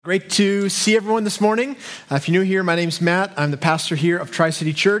Great to see everyone this morning. If you're new here, my name's Matt. I'm the pastor here of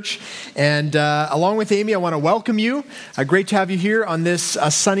Tri-City Church. And along with Amy, I want to welcome you. Great to have you here on this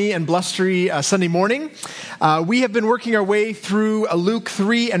sunny and blustery Sunday morning. We have been working our way through Luke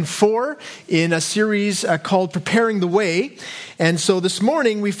 3 and 4 in a series called Preparing the Way. And so this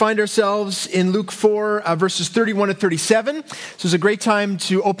morning, we find ourselves in Luke 4, verses 31 to 37. So it's a great time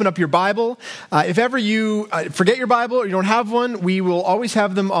to open up your Bible. If ever you forget your Bible or you don't have one, we will always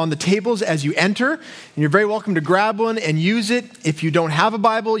have them on the tables as you enter. And you're very welcome to grab one and use it. If you don't have a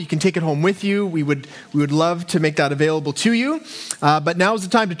Bible, you can take it home with you. We would love to make that available to you. But now is the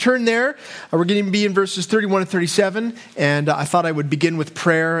time to turn there. We're going to be in verses 31 and 37. And I thought I would begin with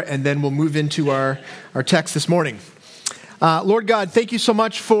prayer, and then we'll move into our text this morning. Lord God, thank you so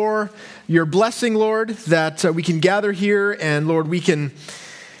much for your blessing, Lord, that we can gather here, and Lord, we can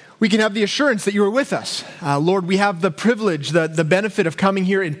have the assurance that you are with us. Lord, we have the privilege, the benefit of coming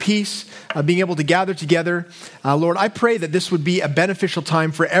here in peace, being able to gather together. Lord, I pray that this would be a beneficial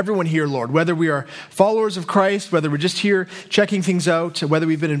time for everyone here, Lord, whether we are followers of Christ, whether we're just here checking things out, whether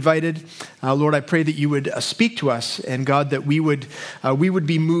we've been invited. Lord, I pray that you would speak to us, and God, that we would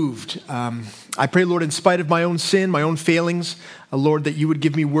be moved. I pray, Lord, in spite of my own sin, my own failings, Lord, that you would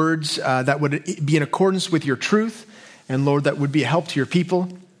give me words that would be in accordance with your truth, and Lord, that would be a help to your people.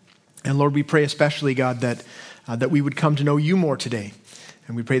 And Lord, we pray especially, God, that we would come to know you more today.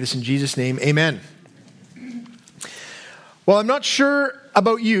 And we pray this in Jesus' name, amen. Well, I'm not sure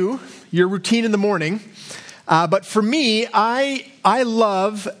about you, your routine in the morning, but for me, I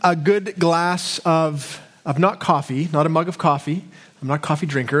love a good glass of not coffee, not a mug of coffee. I'm not a coffee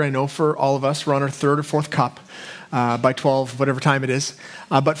drinker. I know for all of us, we're on our third or fourth cup by 12, whatever time it is.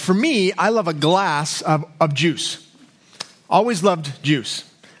 But for me, I love a glass of juice. Always loved juice.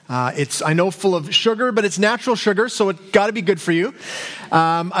 It's, I know, full of sugar, but it's natural sugar, so it's got to be good for you.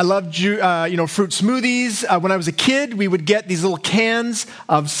 I love, fruit smoothies. When I was a kid, we would get these little cans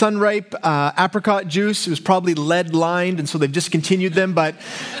of Sunripe apricot juice. It was probably lead-lined, and so they've discontinued them, but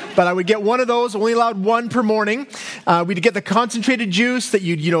I would get one of those, only allowed one per morning. We'd get the concentrated juice that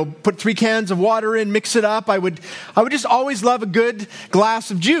you'd, put 3 cans of water in, mix it up. I would just always love a good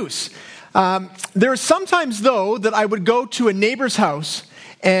glass of juice. There are sometimes, though, that I would go to a neighbor's house,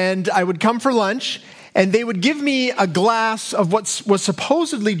 and I would come for lunch, and they would give me a glass of what was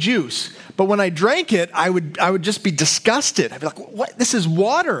supposedly juice. But when I drank it, I would just be disgusted. I'd be like, "What? This is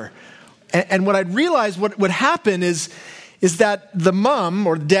water." And what I'd realize what would happen is that the mom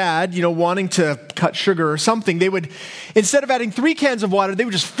or dad, wanting to cut sugar or something, they would, instead of adding 3 cans of water, they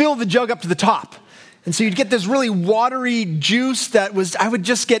would just fill the jug up to the top. And so you'd get this really watery juice I would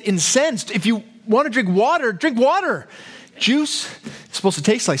just get incensed. If you want to drink water, drink water. Juice is supposed to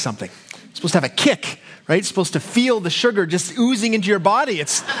taste like something. It's supposed to have a kick, right? It's supposed to feel the sugar just oozing into your body.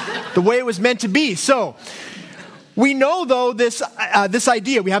 It's the way it was meant to be. So we know, though, this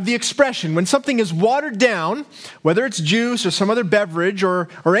idea. We have the expression. When something is watered down, whether it's juice or some other beverage or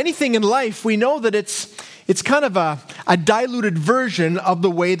anything in life, we know that it's kind of a diluted version of the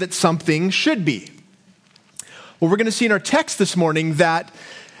way that something should be. Well, we're going to see in our text this morning that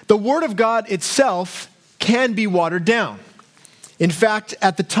the Word of God itself can be watered down. In fact,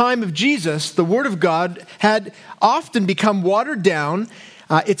 at the time of Jesus, the Word of God had often become watered down.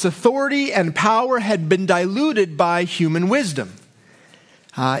 Its authority and power had been diluted by human wisdom.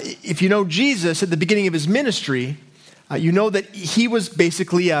 If you know Jesus at the beginning of his ministry, you know that he was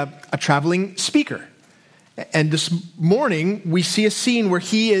basically a traveling speaker. And this morning, we see a scene where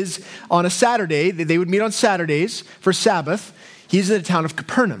he is on a Saturday. They would meet on Saturdays for Sabbath. He's in the town of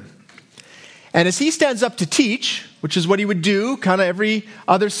Capernaum. And as he stands up to teach, which is what he would do kind of every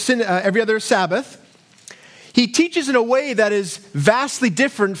other Sabbath, he teaches in a way that is vastly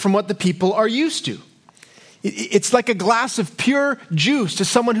different from what the people are used to. It's like a glass of pure juice to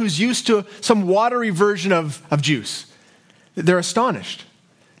someone who's used to some watery version of juice. They're astonished.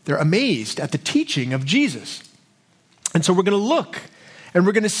 They're amazed at the teaching of Jesus. And so we're going to look and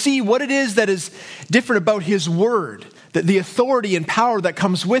we're going to see what it is that is different about his word, the authority and power that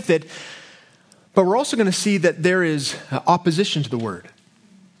comes with it. But we're also going to see that there is opposition to the word.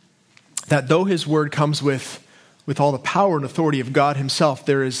 That though his word comes with all the power and authority of God himself,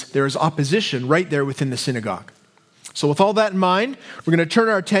 there is opposition right there within the synagogue. So with all that in mind, we're going to turn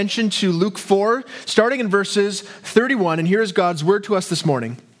our attention to Luke 4, starting in verses 31. And here is God's word to us this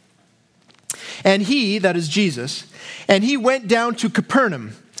morning. And he, that is Jesus, and he went down to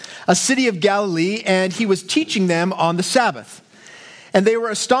Capernaum, a city of Galilee, and he was teaching them on the Sabbath. And they were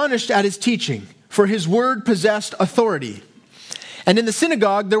astonished at his teaching, for his word possessed authority. And in the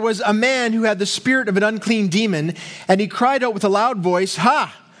synagogue there was a man who had the spirit of an unclean demon, and he cried out with a loud voice,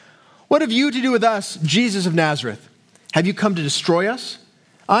 "Ha! "What have you to do with us, Jesus of Nazareth? Have you come to destroy us?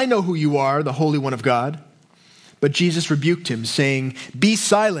 I know who you are, the Holy One of God." But Jesus rebuked him, saying, "Be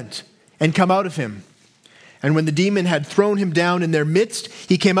silent and come out of him." And when the demon had thrown him down in their midst,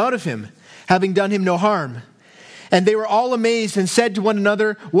 he came out of him, having done him no harm. And they were all amazed and said to one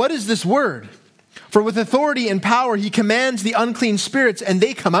another, "What is this word? For with authority and power he commands the unclean spirits, and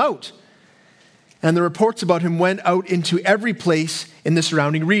they come out." And the reports about him went out into every place in the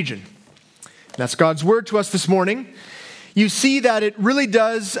surrounding region. That's God's word to us this morning. You see that it really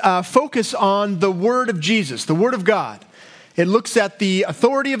does focus on the word of Jesus, the word of God. It looks at the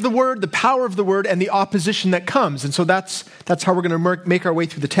authority of the word, the power of the word, and the opposition that comes. And so that's how we're going to make our way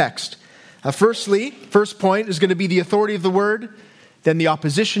through the text. First point is going to be the authority of the word, then the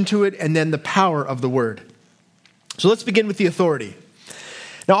opposition to it, and then the power of the word. So let's begin with the authority.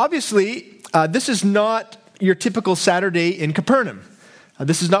 Now, obviously, this is not your typical Saturday in Capernaum.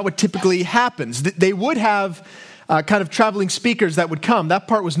 This is not what typically happens. They would have kind of traveling speakers that would come. That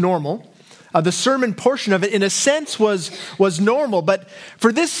part was normal. The sermon portion of it, in a sense, was normal. But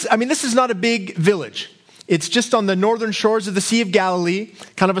for this, this is not a big village. It's just on the northern shores of the Sea of Galilee,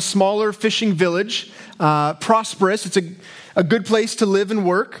 kind of a smaller fishing village, prosperous. It's a good place to live and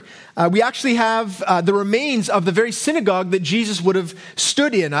work. We actually have the remains of the very synagogue that Jesus would have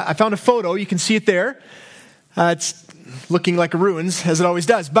stood in. I found a photo. You can see it there. It's looking like a ruins, as it always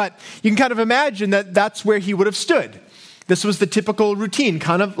does. But you can kind of imagine that that's where he would have stood. This was the typical routine,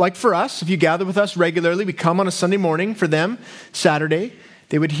 kind of like for us. If you gather with us regularly, we come on a Sunday morning. For them, Saturday,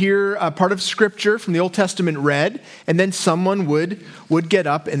 they would hear a part of Scripture from the Old Testament read, and then someone would get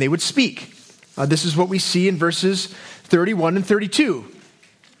up and they would speak. This is what we see in verses 31 and 32.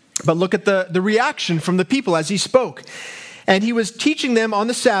 But look at the reaction from the people as he spoke. "And he was teaching them on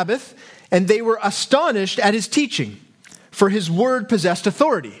the Sabbath, and they were astonished at his teaching, for his word possessed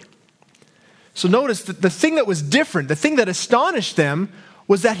authority." So notice that the thing that was different, the thing that astonished them,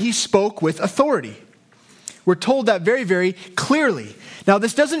 was that he spoke with authority. We're told that very, very clearly. Now,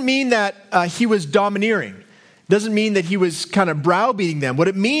 this doesn't mean that he was domineering. It doesn't mean that he was kind of browbeating them. What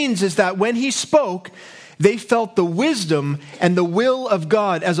it means is that when he spoke, they felt the wisdom and the will of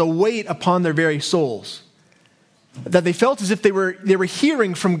God as a weight upon their very souls. That they felt as if they were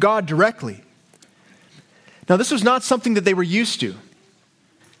hearing from God directly. Now, this was not something that they were used to.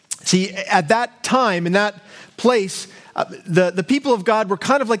 See, at that time, in that place, the people of God were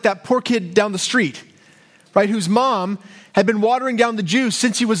kind of like that poor kid down the street, right, whose mom had been watering down the juice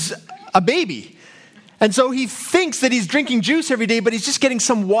since he was a baby. And so he thinks that he's drinking juice every day, but he's just getting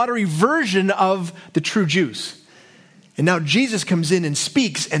some watery version of the true juice. And now Jesus comes in and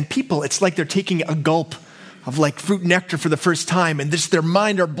speaks, and people, it's like they're taking a gulp of like fruit nectar for the first time, and their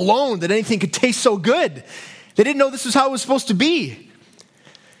mind are blown that anything could taste so good. They didn't know this was how it was supposed to be.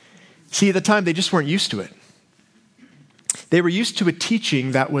 See, at the time, they just weren't used to it. They were used to a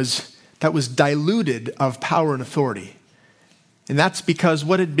teaching that was diluted of power and authority. And that's because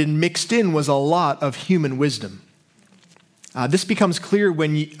what had been mixed in was a lot of human wisdom. This becomes clear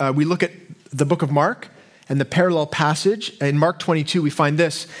when we look at the book of Mark and the parallel passage. In Mark 22, we find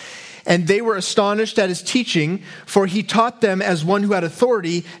this. "And they were astonished at his teaching, for he taught them as one who had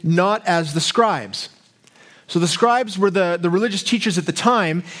authority, not as the scribes." So the scribes were the religious teachers at the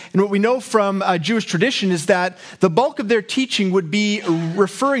time, and what we know from Jewish tradition is that the bulk of their teaching would be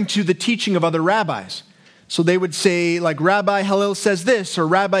referring to the teaching of other rabbis. So they would say, like, Rabbi Hillel says this, or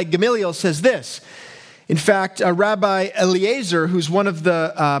Rabbi Gamaliel says this. In fact, Rabbi Eliezer, who's one of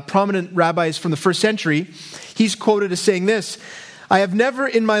the prominent rabbis from the first century, he's quoted as saying this, "I have never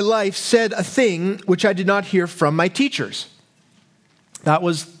in my life said a thing which I did not hear from my teachers." That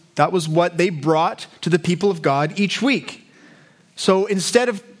was what they brought to the people of God each week. So instead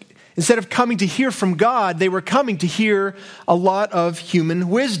of coming to hear from God, they were coming to hear a lot of human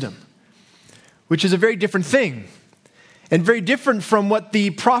wisdom, which is a very different thing, and very different from what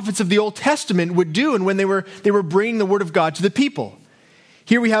the prophets of the Old Testament would do and when they were bringing the word of God to the people.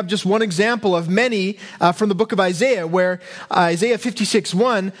 Here we have just one example of many from the book of Isaiah, where Isaiah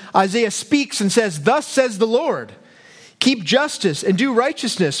 56:1, Isaiah speaks and says, "Thus says the Lord, keep justice and do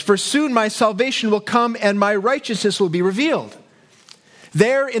righteousness, for soon my salvation will come and my righteousness will be revealed."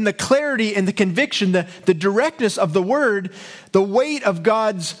 There, in the clarity and the conviction, the directness of the word, the weight of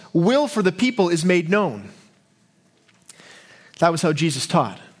God's will for the people is made known. That was how Jesus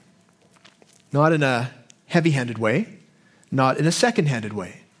taught. Not in a heavy-handed way, not in a second-handed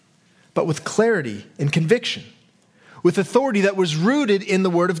way, but with clarity and conviction, with authority that was rooted in the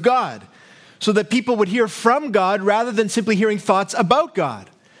word of God, so that people would hear from God rather than simply hearing thoughts about God.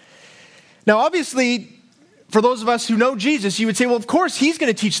 Now, obviously, for those of us who know Jesus, you would say, well, of course, he's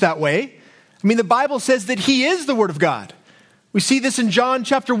going to teach that way. I mean, the Bible says that he is the Word of God. We see this in John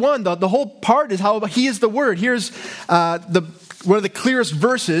chapter 1. The whole part is how he is the Word. Here's one of the clearest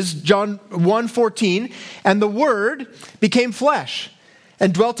verses, John 1:14. And the Word became flesh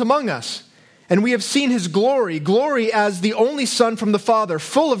and dwelt among us. And we have seen his glory, glory as the only Son from the Father,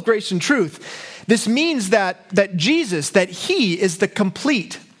 full of grace and truth. This means that Jesus, that he is the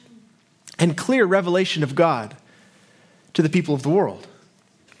complete and clear revelation of God to the people of the world.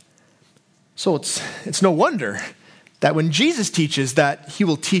 So it's no wonder that when Jesus teaches that he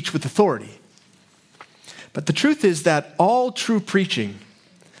will teach with authority. But the truth is that all true preaching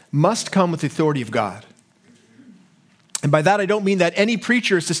must come with the authority of God. And by that I don't mean that any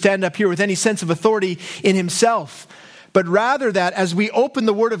preacher is to stand up here with any sense of authority in himself, but rather that as we open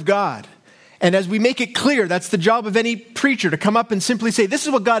the Word of God and as we make it clear, that's the job of any preacher, to come up and simply say, this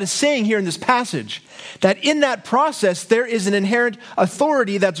is what God is saying here in this passage, that in that process there is an inherent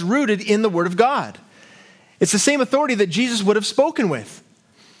authority that's rooted in the Word of God. It's the same authority that Jesus would have spoken with.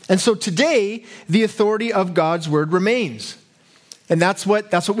 And so today, the authority of God's Word remains. And that's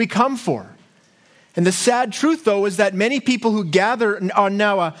what we come for. And the sad truth, though, is that many people who gather on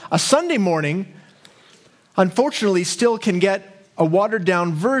now a Sunday morning, unfortunately, still can get a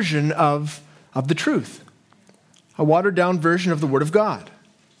watered-down version of the truth, a watered-down version of the Word of God.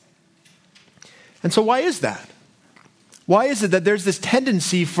 And so why is that? Why is it that there's this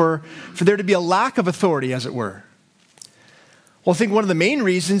tendency for there to be a lack of authority, as it were? Well, I think one of the main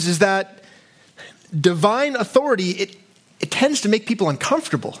reasons is that divine authority, it tends to make people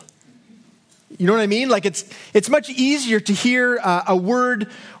uncomfortable. You know what I mean? Like it's much easier to hear a word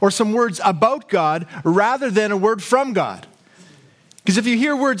or some words about God rather than a word from God. Because if you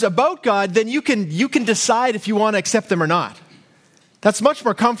hear words about God, then you can decide if you want to accept them or not. That's much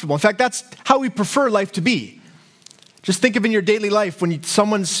more comfortable. In fact, that's how we prefer life to be. Just think of in your daily life, when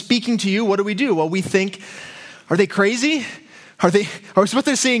someone's speaking to you, what do? Well, we think, are they crazy? Is what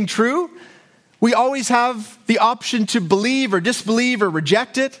they're saying true? We always have the option to believe or disbelieve or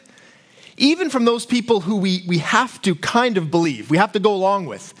reject it. Even from those people who we have to kind of believe, we have to go along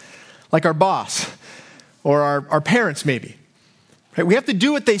with, like our boss or our parents maybe. Right? We have to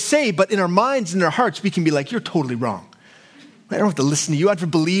do what they say, but in our minds and our hearts, we can be like, you're totally wrong. I don't have to listen to you. I have to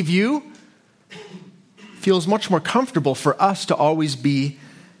believe you. It feels much more comfortable for us to always be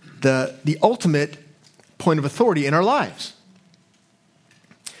the ultimate point of authority in our lives.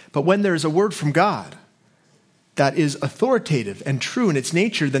 But when there's a word from God that is authoritative and true in its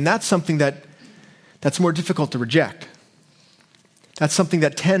nature, then that's something that's more difficult to reject. That's something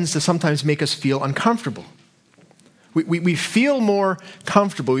that tends to sometimes make us feel uncomfortable. We feel more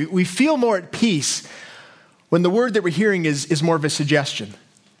comfortable. We feel more at peace when the word that we're hearing is more of a suggestion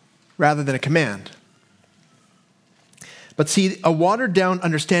rather than a command. But see, a watered-down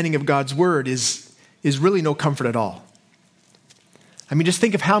understanding of God's word is really no comfort at all. I mean, just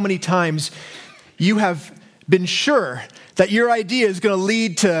think of how many times you have been sure that your idea is going to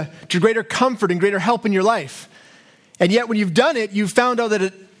lead to greater comfort and greater help in your life. And yet when you've done it, you've found out that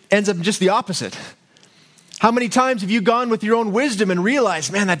it ends up just the opposite. How many times have you gone with your own wisdom and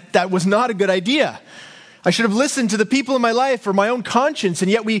realized, man, that was not a good idea. I should have listened to the people in my life or my own conscience,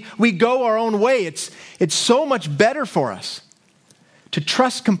 and yet we go our own way. It's so much better for us to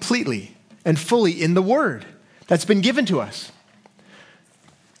trust completely and fully in the word that's been given to us.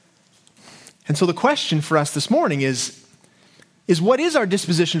 And so the question for us this morning is what is our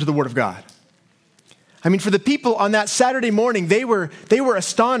disposition to the Word of God? I mean, for the people on that Saturday morning, they were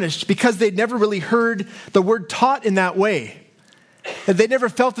astonished because they'd never really heard the Word taught in that way. That they never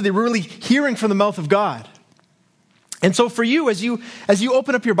felt that they were really hearing from the mouth of God. And so for you, as you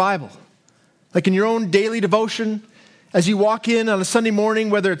open up your Bible, like in your own daily devotion, as you walk in on a Sunday morning,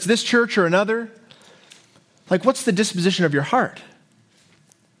 whether it's this church or another, like what's the disposition of your heart?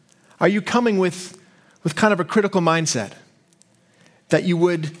 Are you coming with kind of a critical mindset that you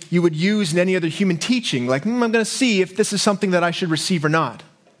would use in any other human teaching? Like, I'm going to see if this is something that I should receive or not.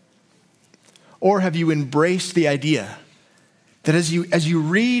 Or have you embraced the idea that as you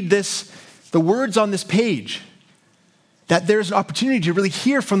read the words on this page, that there's an opportunity to really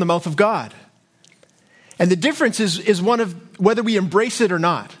hear from the mouth of God? And the difference is one of whether we embrace it or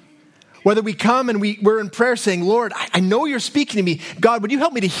not. Whether we come and we're in prayer saying, Lord, I know you're speaking to me. God, would you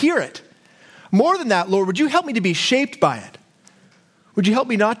help me to hear it? More than that, Lord, would you help me to be shaped by it? Would you help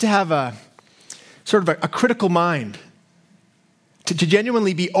me not to have a sort of a critical mind? To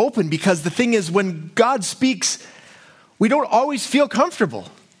genuinely be open, because the thing is, when God speaks, we don't always feel comfortable.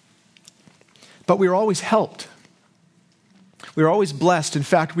 But we're always helped. We are always blessed. In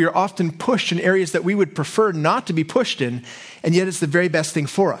fact, we are often pushed in areas that we would prefer not to be pushed in, and yet it's the very best thing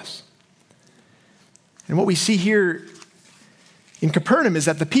for us. And what we see here in Capernaum is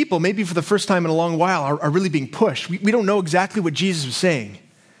that the people, maybe for the first time in a long while, are really being pushed. We don't know exactly what Jesus was saying,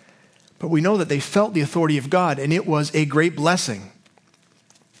 but we know that they felt the authority of God, and it was a great blessing.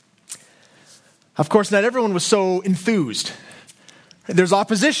 Of course, not everyone was so enthused. There's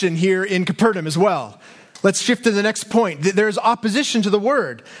opposition here in Capernaum as well. Let's shift to the next point. There's opposition to the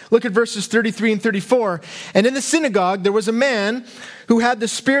word. Look at verses 33 and 34. And in the synagogue, there was a man who had the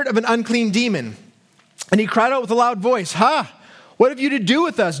spirit of an unclean demon. And he cried out with a loud voice, "Ha! What have you to do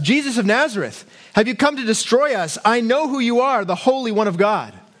with us, Jesus of Nazareth? Have you come to destroy us? I know who you are, the Holy One of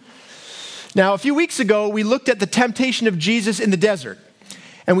God." Now, a few weeks ago, we looked at the temptation of Jesus in the desert.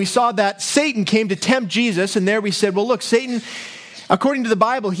 And we saw that Satan came to tempt Jesus. And there we said, well, look, Satan, according to the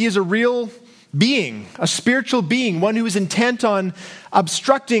Bible, he is a real being, a spiritual being, one who is intent on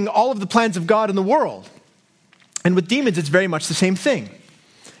obstructing all of the plans of God in the world. And with demons, it's very much the same thing.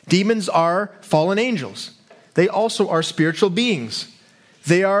 Demons are fallen angels. They also are spiritual beings.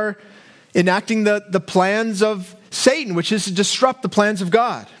 They are enacting the plans of Satan, which is to disrupt the plans of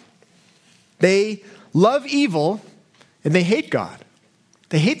God. They love evil and they hate God.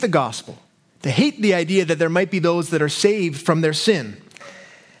 They hate the gospel. They hate the idea that there might be those that are saved from their sin.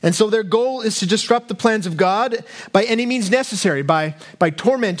 And so their goal is to disrupt the plans of God by any means necessary, by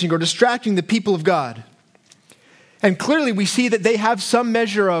tormenting or distracting the people of God. And clearly we see that they have some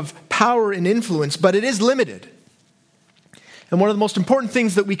measure of power and influence, but it is limited. And one of the most important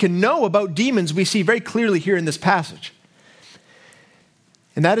things that we can know about demons, we see very clearly here in this passage.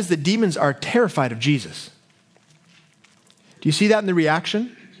 And that is that demons are terrified of Jesus. Do you see that in the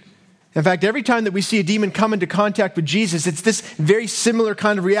reaction? In fact, every time that we see a demon come into contact with Jesus, it's this very similar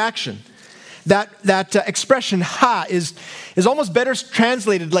kind of reaction. That expression, "ha," is almost better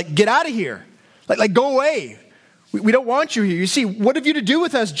translated like, "get out of here." Like go away. We don't want you here. You see, "What have you to do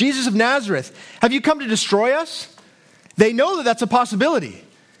with us, Jesus of Nazareth? Have you come to destroy us?" They know that that's a possibility.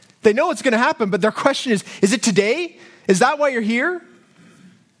 They know it's going to happen, but their question is it today? Is that why you're here?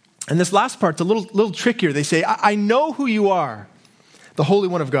 And this last part's a little trickier. They say, I know who you are, the Holy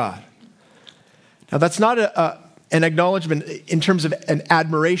One of God. Now, that's not an acknowledgement in terms of an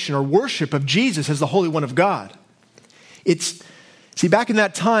admiration or worship of Jesus as the Holy One of God. See, back in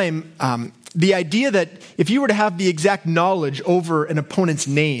that time, the idea that if you were to have the exact knowledge over an opponent's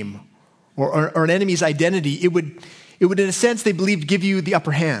name or an enemy's identity, it would, in a sense, they believed, give you the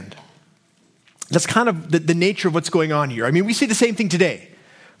upper hand. That's kind of the nature of what's going on here. I mean, we see the same thing today.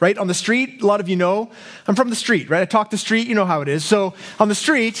 Right? On the street, a lot of you know, I'm from the street, right? I talk the street, you know how it is. So on the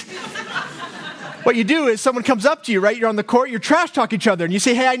street, what you do is someone comes up to you, right? You're on the court, you're trash talk each other, and you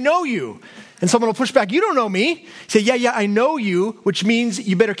say, "Hey, I know you." And someone will push back, "You don't know me." You say, yeah, I know you, which means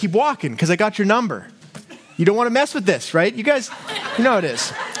you better keep walking because I got your number. You don't want to mess with this, right? You guys, you know how it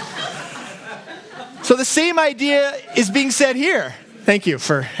is. So the same idea is being said here. Thank you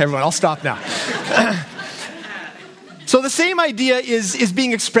for everyone. I'll stop now. So the same idea is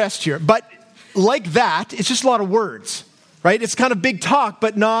being expressed here, but like that, it's just a lot of words, right? It's kind of big talk,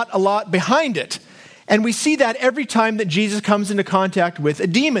 but not a lot behind it. And we see that every time that Jesus comes into contact with a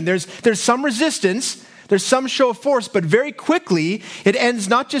demon. There's some resistance, there's some show of force, but very quickly it ends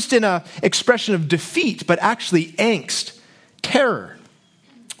not just in an expression of defeat, but actually angst, terror.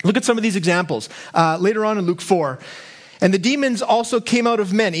 Look at some of these examples. Later on in Luke 4, "And the demons also came out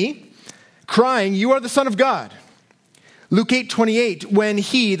of many, crying, 'You are the Son of God.' Luke 8:28, when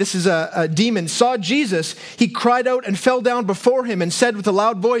he," this is a demon, "saw Jesus, he cried out and fell down before him and said with a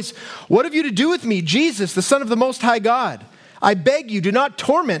loud voice, 'What have you to do with me, Jesus, the Son of the Most High God? I beg you, do not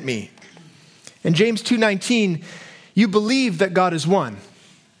torment me.'" And James 2:19, "You believe that God is one.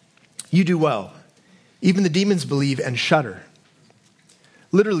 You do well. Even the demons believe and shudder."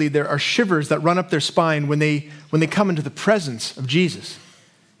 Literally, there are shivers that run up their spine when they come into the presence of Jesus,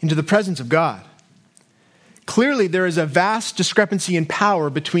 into the presence of God. Clearly, there is a vast discrepancy in power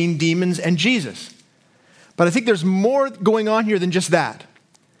between demons and Jesus. But I think there's more going on here than just that.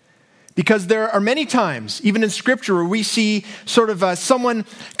 Because there are many times, even in Scripture, where we see sort of someone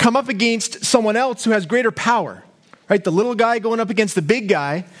come up against someone else who has greater power. Right? The little guy going up against the big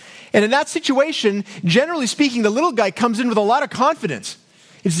guy. And in that situation, generally speaking, the little guy comes in with a lot of confidence.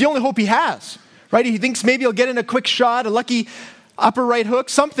 It's the only hope he has. Right? He thinks maybe he'll get in a quick shot, a lucky upper right hook,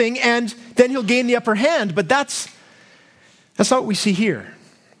 something, and then he'll gain the upper hand. But that's not what we see here.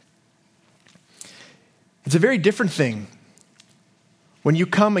 It's a very different thing when you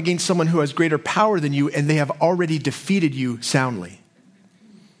come against someone who has greater power than you and they have already defeated you soundly.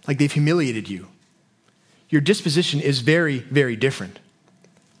 Like they've humiliated you. your disposition is very, very different.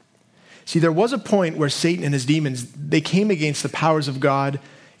 See, there was a point where Satan and his demons, they came against the powers of God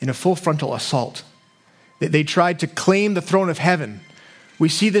in a full frontal assault. They tried to claim the throne of heaven. We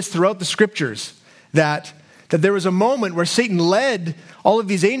see this throughout the scriptures, that there was a moment where Satan led all of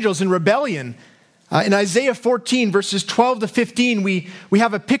these angels in rebellion. In Isaiah 14, verses 12 to 15, we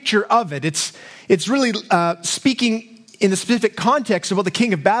have a picture of it. It's really speaking in the specific context about the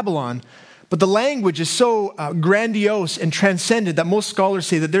king of Babylon, but the language is so grandiose and transcendent that most scholars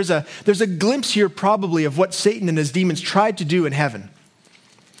say that there's a glimpse here probably of what Satan and his demons tried to do in heaven.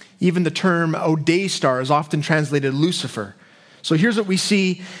 Even the term, day star, is often translated Lucifer. So here's what we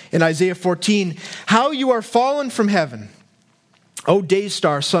see in Isaiah 14. How you are fallen from heaven, O day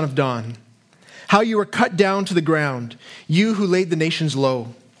star, son of dawn. How you are cut down to the ground, you who laid the nations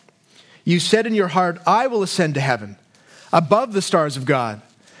low. You said in your heart, I will ascend to heaven, above the stars of God.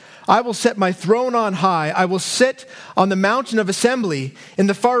 I will set my throne on high. I will sit on the mountain of assembly in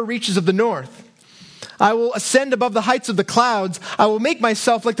the far reaches of the north. I will ascend above the heights of the clouds. I will make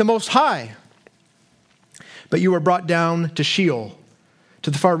myself like the Most High. But you were brought down to Sheol,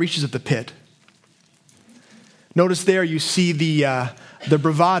 to the far reaches of the pit. Notice there you see the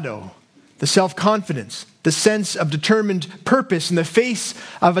bravado, the self-confidence, the sense of determined purpose in the face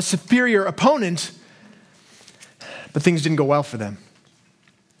of a superior opponent. But things didn't go well for them.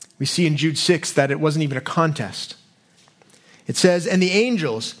 We see in Jude 6 that it wasn't even a contest. It says, and the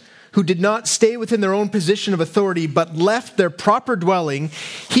angels who did not stay within their own position of authority, but left their proper dwelling,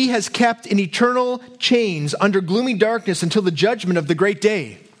 he has kept in eternal chains under gloomy darkness until the judgment of the great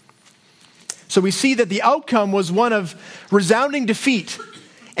day. So we see that the outcome was one of resounding defeat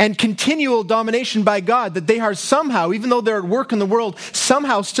and continual domination by God, that they are somehow, even though they're at work in the world,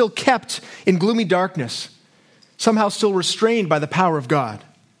 somehow still kept in gloomy darkness, somehow still restrained by the power of God.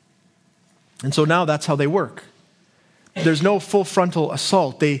 And so now that's how they work. There's no full frontal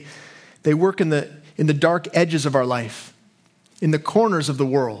assault. They work in the dark edges of our life, in the corners of the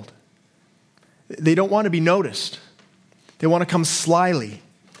world. They don't want to be noticed. They want to come slyly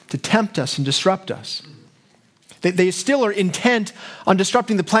to tempt us and disrupt us. They still are intent on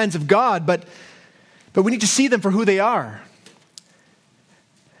disrupting the plans of God, but we need to see them for who they are.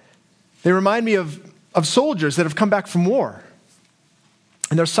 They remind me of soldiers that have come back from war,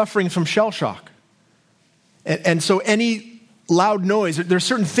 and they're suffering from shell shock. And so any loud noise, there are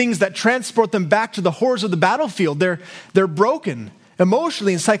certain things that transport them back to the horrors of the battlefield. They're broken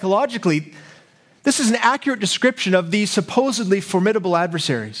emotionally and psychologically. This is an accurate description of these supposedly formidable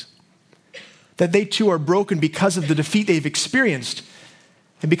adversaries. That they too are broken because of the defeat they've experienced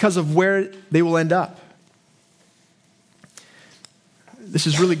and because of where they will end up. This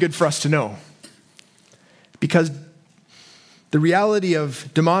is really good for us to know, because the reality of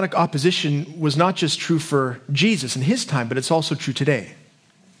demonic opposition was not just true for Jesus in his time, but it's also true today.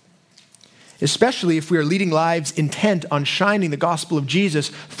 Especially if we are leading lives intent on shining the gospel of Jesus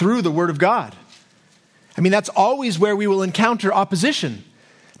through the word of God. I mean, that's always where we will encounter opposition,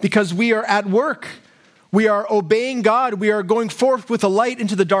 because we are at work. We are obeying God. We are going forth with a light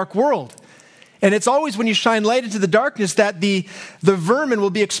into the dark world. And it's always when you shine light into the darkness that the vermin will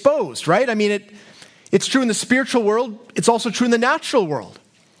be exposed, right? I mean, it's true in the spiritual world. It's also true in the natural world.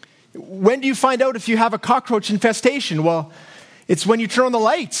 When do you find out if you have a cockroach infestation? Well, it's when you turn on the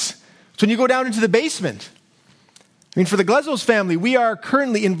lights. It's when you go down into the basement. I mean, for the Glezos family, we are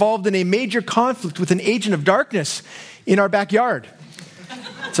currently involved in a major conflict with an agent of darkness in our backyard.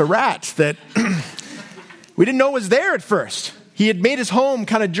 It's a rat that we didn't know was there at first. He had made his home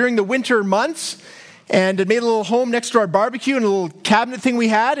kind of during the winter months, and had made a little home next to our barbecue and a little cabinet thing we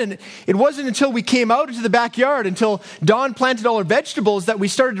had. And it wasn't until we came out into the backyard, until Dawn planted all our vegetables, that we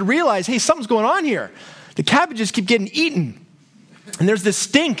started to realize, hey, something's going on here. The cabbages keep getting eaten. And there's this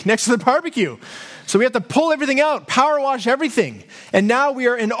stink next to the barbecue. So we have to pull everything out, power wash everything. And now we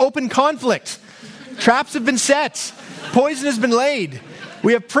are in open conflict. Traps have been set. Poison has been laid.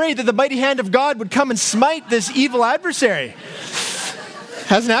 We have prayed that the mighty hand of God would come and smite this evil adversary.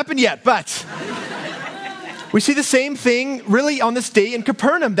 Hasn't happened yet, but we see the same thing really on this day in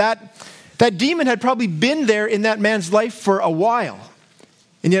Capernaum. That demon had probably been there in that man's life for a while.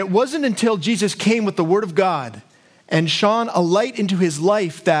 And yet it wasn't until Jesus came with the word of God and shone a light into his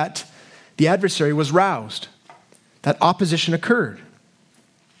life that the adversary was roused. That opposition occurred.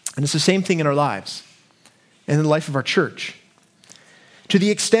 And it's the same thing in our lives and in the life of our church. To the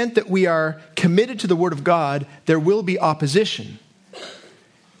extent that we are committed to the word of God, there will be opposition.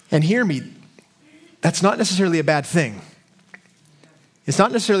 And hear me, that's not necessarily a bad thing. It's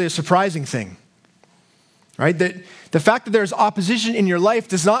not necessarily a surprising thing. Right? The fact that there's opposition in your life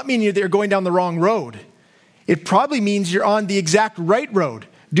does not mean that you're going down the wrong road. It probably means you're on the exact right road,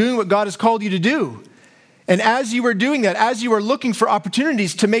 doing what God has called you to do. And as you are doing that, as you are looking for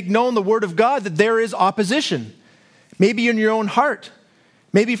opportunities to make known the word of God, that there is opposition. Maybe in your own heart,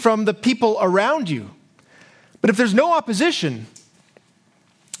 maybe from the people around you. But if there's no opposition,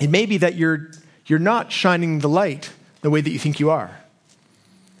 it may be that you're not shining the light the way that you think you are.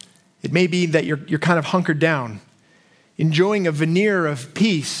 It may be that you're kind of hunkered down, enjoying a veneer of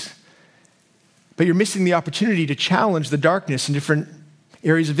peace, but you're missing the opportunity to challenge the darkness in different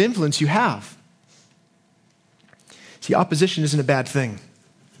areas of influence you have. See, opposition isn't a bad thing,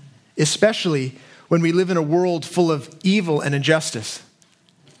 especially when we live in a world full of evil and injustice.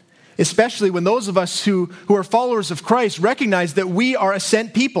 Especially when those of us who are followers of Christ recognize that we are a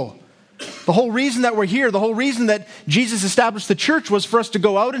sent people. The whole reason that we're here, the whole reason that Jesus established the church was for us to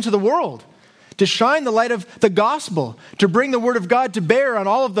go out into the world, to shine the light of the gospel, to bring the word of God to bear on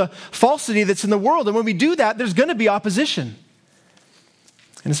all of the falsity that's in the world. And when we do that, there's going to be opposition.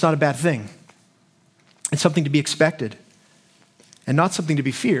 And it's not a bad thing. It's something to be expected and not something to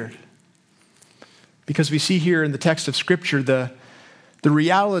be feared. Because we see here in the text of Scripture the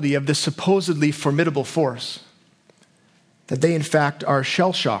reality of this supposedly formidable force, that they in fact are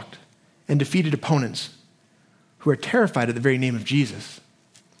shell-shocked and defeated opponents who are terrified at the very name of Jesus.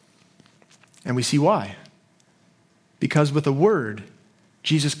 And we see why. Because with a word,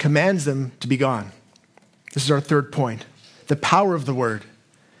 Jesus commands them to be gone. This is our third point, the power of the word.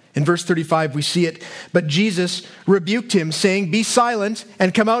 In verse 35, we see it. But Jesus rebuked him, saying, "Be silent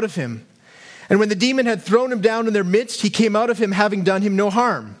and come out of him." And when the demon had thrown him down in their midst, he came out of him, having done him no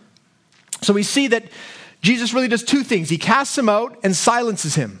harm. So we see that Jesus really does two things. He casts him out and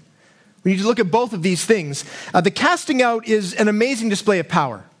silences him. We need to look at both of these things. The casting out is an amazing display of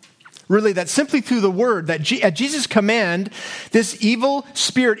power. Really, that simply through the word, that at Jesus' command, this evil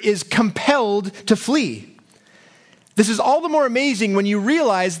spirit is compelled to flee. This is all the more amazing when you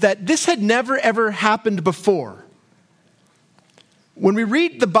realize that this had never, ever happened before. When we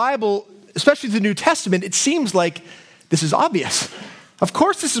read the Bible, especially the New Testament, it seems like this is obvious. Of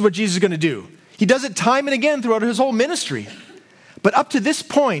course, this is what Jesus is going to do. He does it time and again throughout his whole ministry. But up to this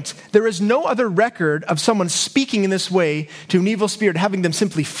point, there is no other record of someone speaking in this way to an evil spirit, having them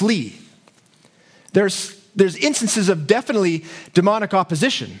simply flee. There's instances of definitely demonic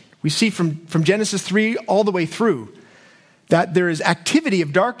opposition. We see from Genesis 3 all the way through that there is activity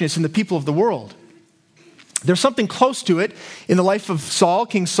of darkness in the people of the world. There's something close to it in the life of Saul,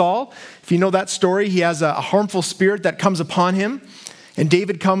 King Saul. If you know that story, he has a harmful spirit that comes upon him. And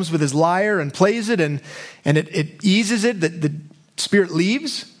David comes with his lyre and plays it, and it eases it. The spirit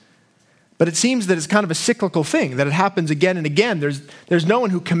leaves. But it seems that it's kind of a cyclical thing, that it happens again and again. There's no one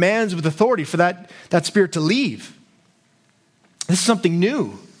who commands with authority for that spirit to leave. This is something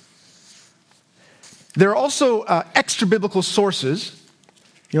new. There are also extra-biblical sources,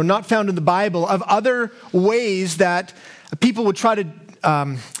 not found in the Bible, of other ways that people would try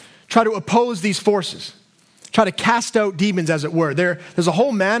to oppose these forces, try to cast out demons, as it were. There's a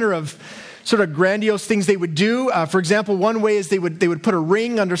whole manner of sort of grandiose things they would do. For example, one way is they would put a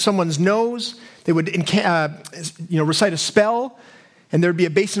ring under someone's nose. They would recite a spell, and there'd be a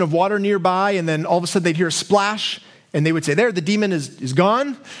basin of water nearby, and then all of a sudden they'd hear a splash, and they would say, "There, the demon is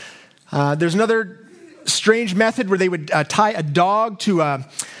gone." There's another strange method where they would tie a dog to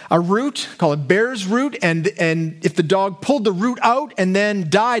a root, called a bear's root, and if the dog pulled the root out and then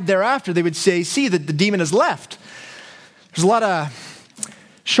died thereafter, they would say, "See, that the demon has left." There's a lot of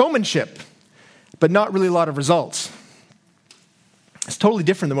showmanship, but not really a lot of results. It's totally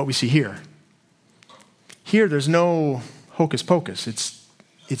different than what we see here. Here, there's no hocus pocus.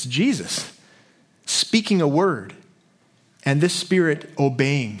 It's Jesus speaking a word, and this spirit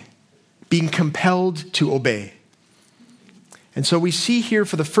obeying, being compelled to obey. And so we see here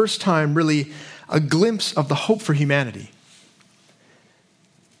for the first time really a glimpse of the hope for humanity.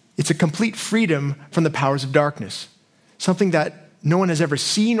 It's a complete freedom from the powers of darkness, something that no one has ever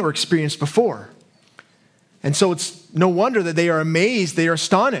seen or experienced before. And so it's no wonder that they are amazed, they are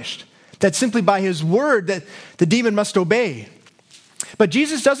astonished, that simply by his word that the demon must obey. But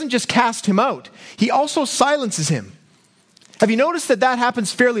Jesus doesn't just cast him out, he also silences him. Have you noticed that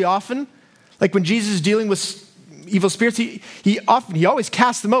happens fairly often? Like when Jesus is dealing with evil spirits, he always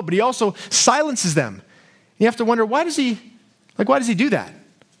casts them out, but he also silences them. And you have to wonder, why does he do that?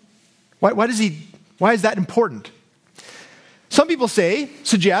 Why is that important? Some people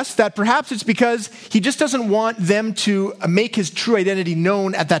suggest that perhaps it's because he just doesn't want them to make his true identity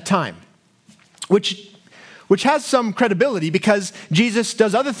known at that time, which has some credibility because Jesus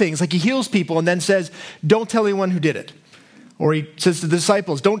does other things, like he heals people and then says, "Don't tell anyone who did it." Or he says to the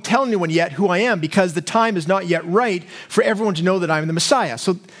disciples, don't tell anyone yet who I am because the time is not yet right for everyone to know that I'm the Messiah.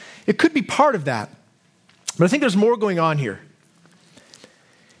 So it could be part of that. But I think there's more going on here.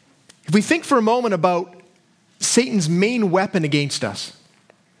 If we think for a moment about Satan's main weapon against us,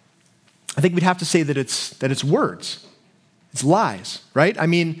 I think we'd have to say that it's words. It's lies, right? I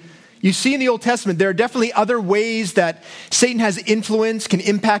mean, you see in the Old Testament, there are definitely other ways that Satan has influence, can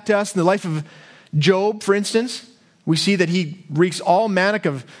impact us. In the life of Job, for instance, we see that he wreaks all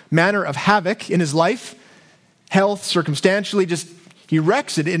manner of havoc in his life, health, circumstantially, he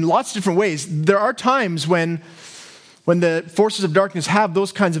wrecks it in lots of different ways. There are times when the forces of darkness have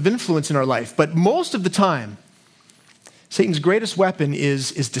those kinds of influence in our life, but most of the time, Satan's greatest weapon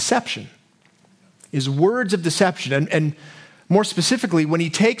is deception, is words of deception, and more specifically, when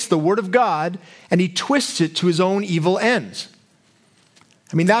he takes the word of God and he twists it to his own evil ends.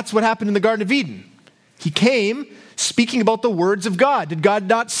 I mean, that's what happened in the Garden of Eden. He came speaking about the words of God. Did God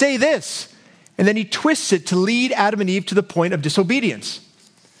not say this? And then he twists it to lead Adam and Eve to the point of disobedience.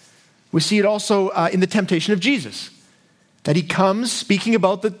 We see it also in the temptation of Jesus, that he comes speaking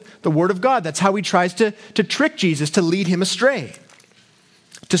about the word of God. That's how he tries to trick Jesus, to lead him astray,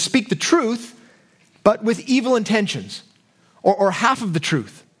 to speak the truth, but with evil intentions, or half of the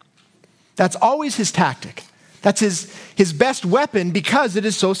truth. That's always his tactic. That's his best weapon because it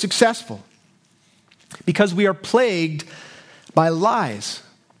is so successful. Because we are plagued by lies.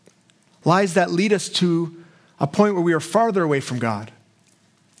 Lies that lead us to a point where we are farther away from God.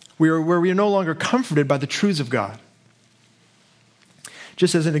 Where we are no longer comforted by the truths of God.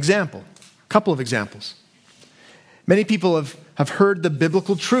 Just as an example, a couple of examples. Many people have heard the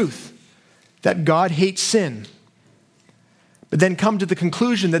biblical truth that God hates sin, but then come to the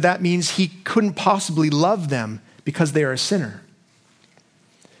conclusion that means he couldn't possibly love them because they are a sinner.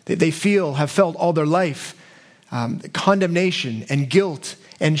 They have felt all their life condemnation and guilt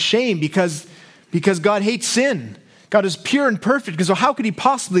and shame because God hates sin. God is pure and perfect, because so how could he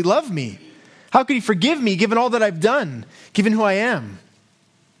possibly love me? How could he forgive me given all that I've done, given who I am?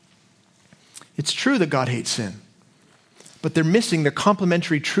 It's true that God hates sin, but they're missing the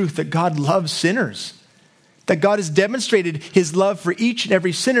complementary truth that God loves sinners, that God has demonstrated his love for each and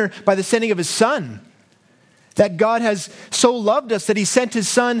every sinner by the sending of his Son. That God has so loved us that he sent his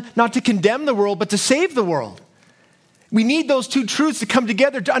Son not to condemn the world, but to save the world. We need those two truths to come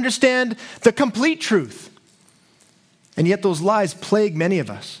together to understand the complete truth. And yet those lies plague many of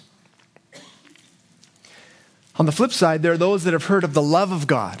us. On the flip side, there are those that have heard of the love of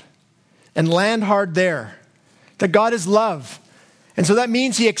God and land hard there. That God is love. And so that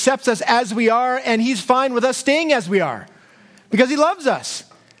means he accepts us as we are, and he's fine with us staying as we are because he loves us.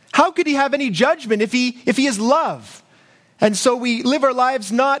 How could he have any judgment if he is love? And so we live our lives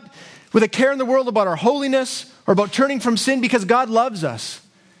not with a care in the world about our holiness or about turning from sin because God loves us.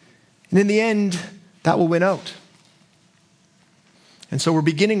 And in the end, that will win out. And so we're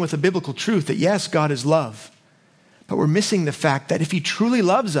beginning with a biblical truth that yes, God is love. But we're missing the fact that if he truly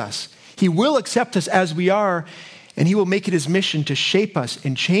loves us, he will accept us as we are, and he will make it his mission to shape us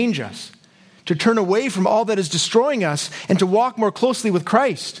and change us, to turn away from all that is destroying us and to walk more closely with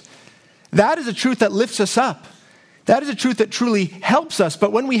Christ. That is a truth that lifts us up. That is a truth that truly helps us.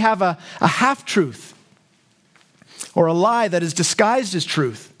 But when we have a half-truth or a lie that is disguised as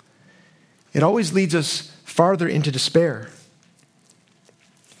truth, it always leads us farther into despair.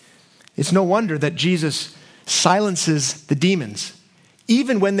 It's no wonder that Jesus silences the demons,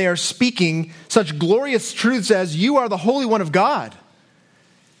 even when they are speaking such glorious truths as, "You are the Holy One of God."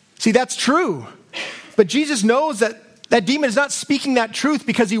 See, that's true. But Jesus knows that demon is not speaking that truth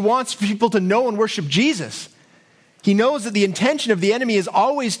because he wants people to know and worship Jesus. He knows that the intention of the enemy is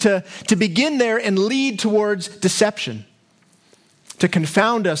always to begin there and lead towards deception, to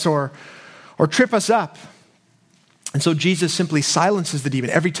confound us or trip us up. And so Jesus simply silences the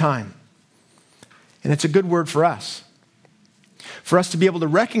demon every time. And it's a good word for us to be able to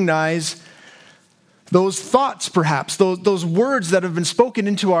recognize those thoughts, perhaps, those words that have been spoken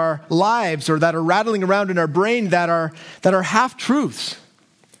into our lives or that are rattling around in our brain that are half-truths,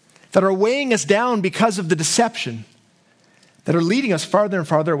 that are weighing us down because of the deception, that are leading us farther and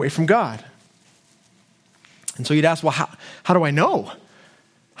farther away from God. And so you'd ask, well, how do I know?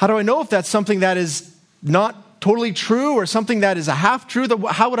 How do I know if that's something that is not totally true or something that is a half-truth?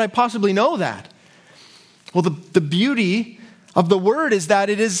 How would I possibly know that? Well, the beauty of the word is that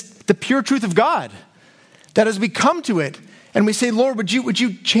it is the pure truth of God. That as we come to it and we say, Lord, would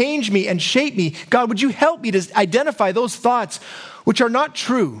you change me and shape me? God, would you help me to identify those thoughts which are not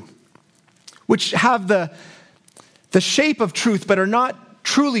true, which have the shape of truth but are not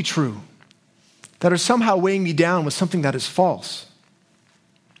truly true? that are somehow weighing me down with something that is false.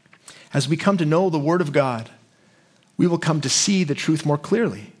 As we come to know the Word of God, we will come to see the truth more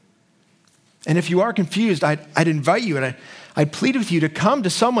clearly. And if you are confused, I'd invite you and I'd plead with you to come to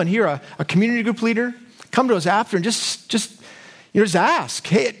someone here, a community group leader, come to us after and just ask,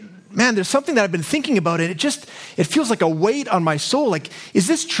 hey, man, there's something that I've been thinking about and it feels like a weight on my soul. Like, is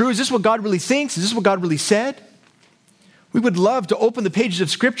this true? Is this what God really thinks? Is this what God really said? We would love to open the pages of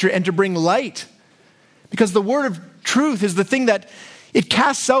Scripture and to bring light, because the word of truth is the thing that it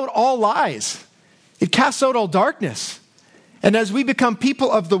casts out all lies. It casts out all darkness. And as we become people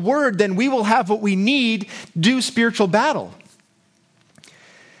of the word, then we will have what we need to do spiritual battle.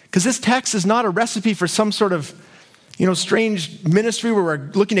 Because this text is not a recipe for some sort of, strange ministry where we're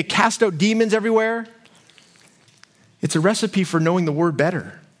looking to cast out demons everywhere. It's a recipe for knowing the word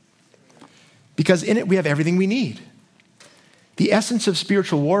better. Because in it we have everything we need. The essence of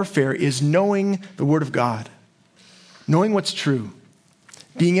spiritual warfare is knowing the word of God, knowing what's true,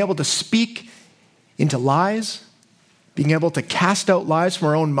 being able to speak into lies, being able to cast out lies from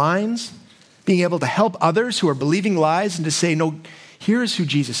our own minds, being able to help others who are believing lies and to say, no, here's who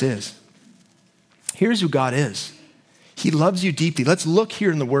Jesus is. Here's who God is. He loves you deeply. Let's look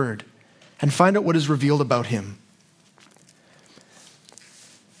here in the Word and find out what is revealed about him.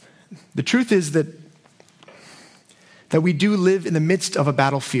 The truth is that we do live in the midst of a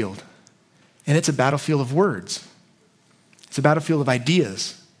battlefield, and it's a battlefield of words. It's a battlefield of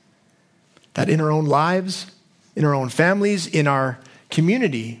ideas that in our own lives, in our own families, in our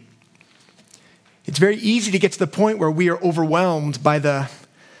community, it's very easy to get to the point where we are overwhelmed by the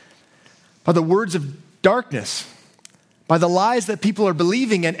words of darkness, by the lies that people are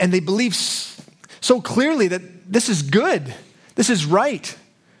believing, and they believe so clearly that this is good, this is right.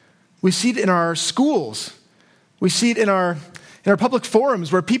 We see it in our schools. We see it in our public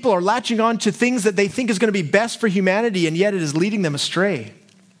forums where people are latching on to things that they think is going to be best for humanity, and yet it is leading them astray.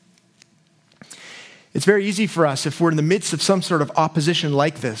 It's very easy for us, if we're in the midst of some sort of opposition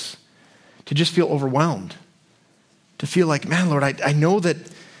like this, to just feel overwhelmed, to feel like, man, Lord, I know that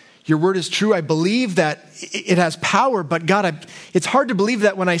your word is true. I believe that it has power, but God, it's hard to believe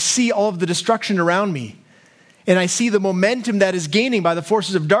that when I see all of the destruction around me and I see the momentum that is gaining by the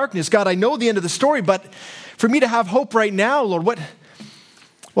forces of darkness. God, I know the end of the story, but for me to have hope right now, Lord, what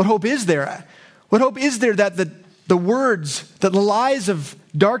hope is there? What hope is there that the words, that the lies of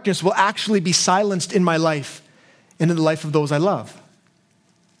darkness will actually be silenced in my life and in the life of those I love?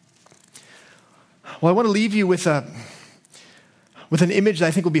 Well, I want to leave you with an image that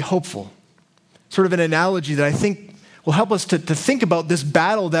I think will be hopeful, sort of an analogy that I think will help us to think about this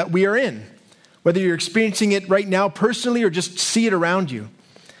battle that we are in, whether you're experiencing it right now personally or just see it around you.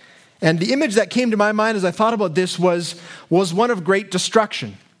 And the image that came to my mind as I thought about this was one of great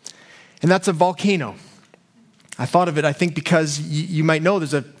destruction, and that's a volcano. I thought of it, I think, because you might know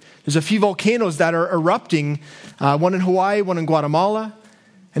there's a few volcanoes that are erupting, one in Hawaii, one in Guatemala,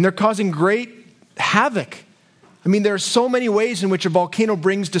 and they're causing great havoc. I mean, there are so many ways in which a volcano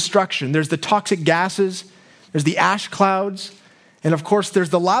brings destruction. There's the toxic gases, there's the ash clouds, and of course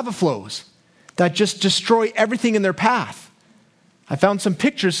there's the lava flows that just destroy everything in their path. I found some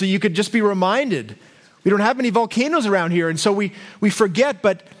pictures so you could just be reminded. We don't have many volcanoes around here, and so we forget,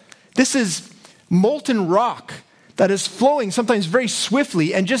 but this is molten rock that is flowing sometimes very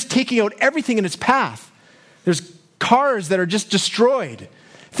swiftly and just taking out everything in its path. There's cars that are just destroyed.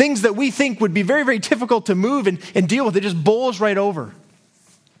 Things that we think would be very, very difficult to move and deal with, it just bowls right over.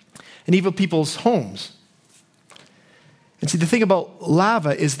 And even people's homes. And see, the thing about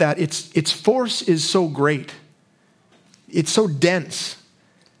lava is that its force is so great. It's so dense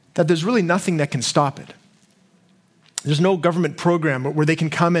that there's really nothing that can stop it. There's no government program where they can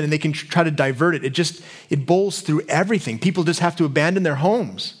come in and they can try to divert it. It bowls through everything. People just have to abandon their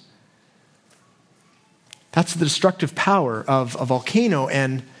homes. That's the destructive power of a volcano,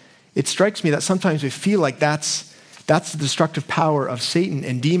 and it strikes me that sometimes we feel like that's the destructive power of Satan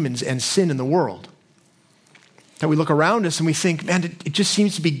and demons and sin in the world. That we look around us and we think, man, it just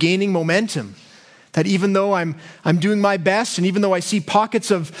seems to be gaining momentum. That even though I'm doing my best, and even though I see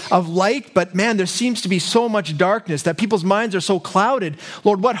pockets of light, but man, there seems to be so much darkness, that people's minds are so clouded.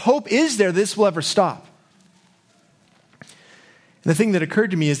 Lord, what hope is there this will ever stop? And the thing that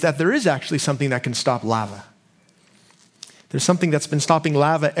occurred to me is that there is actually something that can stop lava. There's something that's been stopping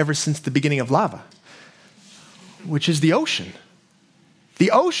lava ever since the beginning of lava, which is the ocean.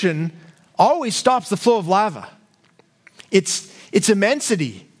 The ocean always stops the flow of lava. Its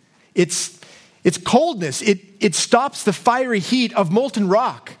immensity, its coldness, it stops the fiery heat of molten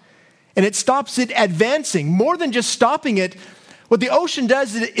rock, and it stops it advancing. More than just stopping it, What the ocean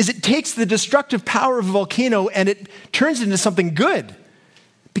does is it takes the destructive power of a volcano and it turns it into something good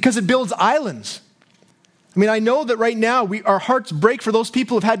because it builds islands. I mean, I know that right now our hearts break for those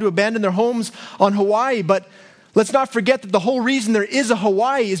people who've had to abandon their homes on Hawaii, but let's not forget that the whole reason there is a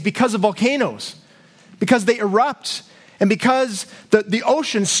Hawaii is because of volcanoes, because they erupt, and because the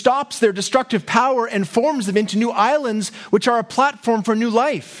ocean stops their destructive power and forms them into new islands, which are a platform for new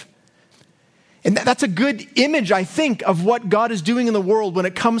life. And that's a good image, I think, of what God is doing in the world when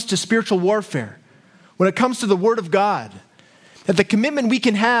it comes to spiritual warfare, when it comes to the Word of God. That the commitment we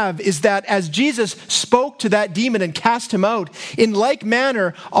can have is that as Jesus spoke to that demon and cast him out, in like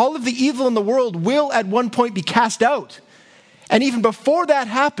manner, all of the evil in the world will at one point be cast out. And even before that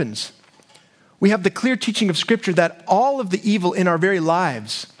happens, we have the clear teaching of Scripture that all of the evil in our very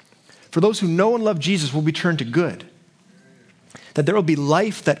lives, for those who know and love Jesus, will be turned to good. That there will be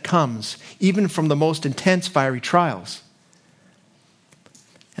life that comes even from the most intense fiery trials.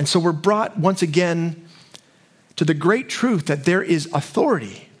 And so we're brought once again to the great truth that there is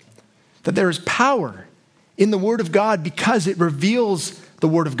authority, that there is power in the Word of God because it reveals the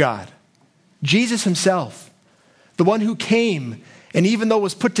Word of God. Jesus himself, the one who came and even though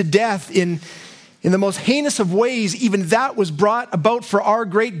was put to death in the most heinous of ways, even that was brought about for our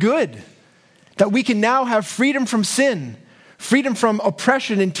great good. That we can now have freedom from sin, freedom from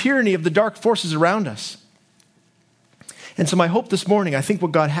oppression and tyranny of the dark forces around us. And so my hope this morning, I think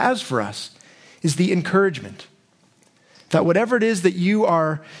what God has for us is the encouragement that whatever it is that you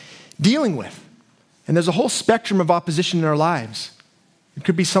are dealing with, and there's a whole spectrum of opposition in our lives. It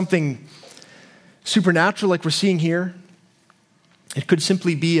could be something supernatural like we're seeing here. It could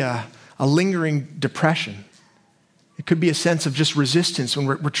simply be a lingering depression. It could be a sense of just resistance when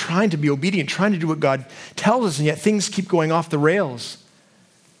we're trying to be obedient, trying to do what God tells us, and yet things keep going off the rails.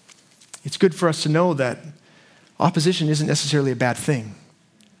 It's good for us to know that opposition isn't necessarily a bad thing,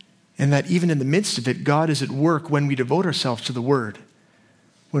 and that even in the midst of it, God is at work when we devote ourselves to the Word,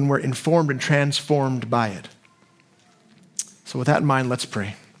 when we're informed and transformed by it. So with that in mind, let's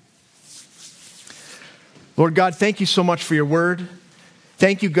pray. Lord God, thank you so much for your Word.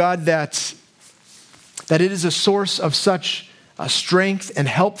 Thank you, God, that it is a source of such strength and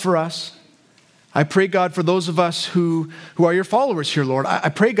help for us. I pray, God, for those of us who are your followers here, Lord, I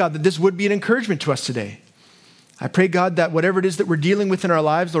pray, God, that this would be an encouragement to us today. I pray, God, that whatever it is that we're dealing with in our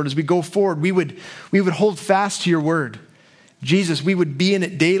lives, Lord, as we go forward, we would hold fast to your word. Jesus, we would be in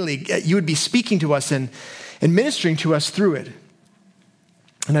it daily. You would be speaking to us and ministering to us through it.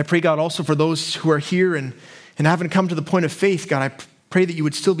 And I pray, God, also for those who are here and haven't come to the point of faith, God, I pray that you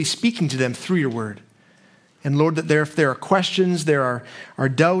would still be speaking to them through your word. And Lord, that if there are questions, there are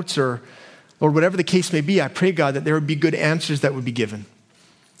doubts, or Lord, whatever the case may be, I pray, God, that there would be good answers that would be given.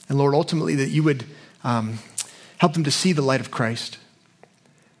 And Lord, ultimately that you would help them to see the light of Christ.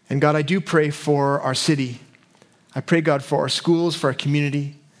 And God, I do pray for our city. I pray, God, for our schools, for our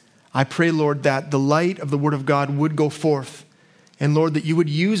community. I pray, Lord, that the light of the Word of God would go forth. And Lord, that you would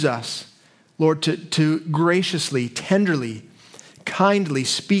use us, Lord, to graciously, tenderly, kindly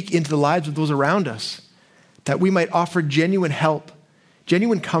speak into the lives of those around us, that we might offer genuine help,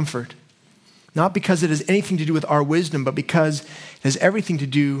 genuine comfort, not because it has anything to do with our wisdom, but because it has everything to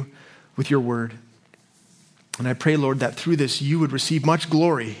do with your word. And I pray, Lord, that through this you would receive much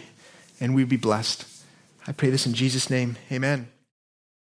glory and we'd be blessed. I pray this in Jesus' name. Amen.